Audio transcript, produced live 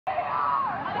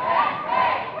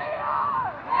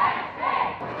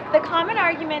The common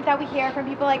argument that we hear from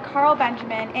people like Carl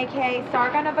Benjamin, aka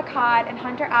Sargon of Akkad, and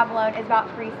Hunter Avallone is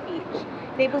about free speech.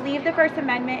 They believe the First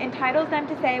Amendment entitles them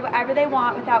to say whatever they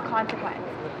want without consequence.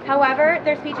 However,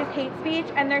 their speech is hate speech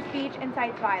and their speech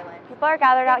incites violence. People are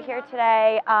gathered out here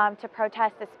today to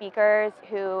protest the speakers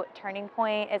who Turning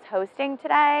Point is hosting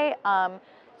today.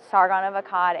 Sargon of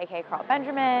Akkad, aka Carl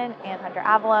Benjamin, and Hunter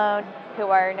Avallone, who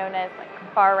are known as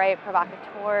far-right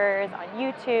provocateurs on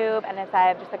YouTube, and have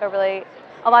said just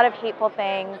a lot of hateful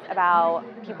things about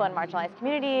people in marginalized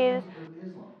communities.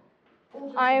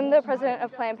 I'm the president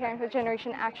of Planned Parenthood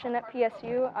Generation Action at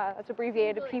PSU. That's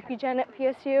abbreviated PPGen at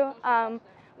PSU.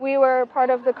 We were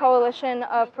part of the coalition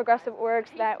of progressive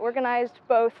orgs that organized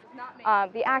both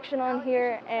the action on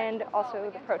here and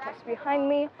also the protests behind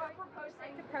me.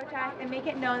 To protest and make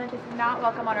it known that this is not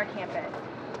welcome on our campus.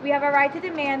 We have a right to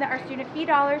demand that our student fee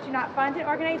dollars do not fund an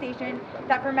organization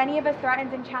that for many of us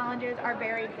threatens and challenges our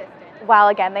very existence. While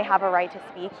again they have a right to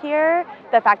speak here,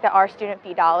 the fact that our student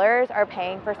fee dollars are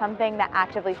paying for something that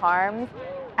actively harms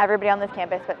everybody on this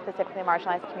campus, but specifically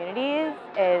marginalized communities,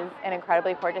 is an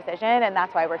incredibly poor decision, and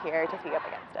that's why we're here to speak up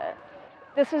against it.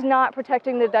 This is not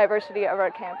protecting the diversity of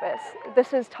our campus.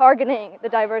 This is targeting the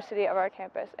diversity of our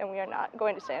campus, and we are not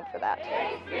going to stand for that.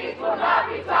 Hate speech will not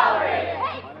be tolerated!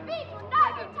 Hate speech will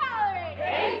not be tolerated!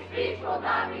 Hate speech will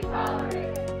not be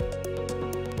tolerated!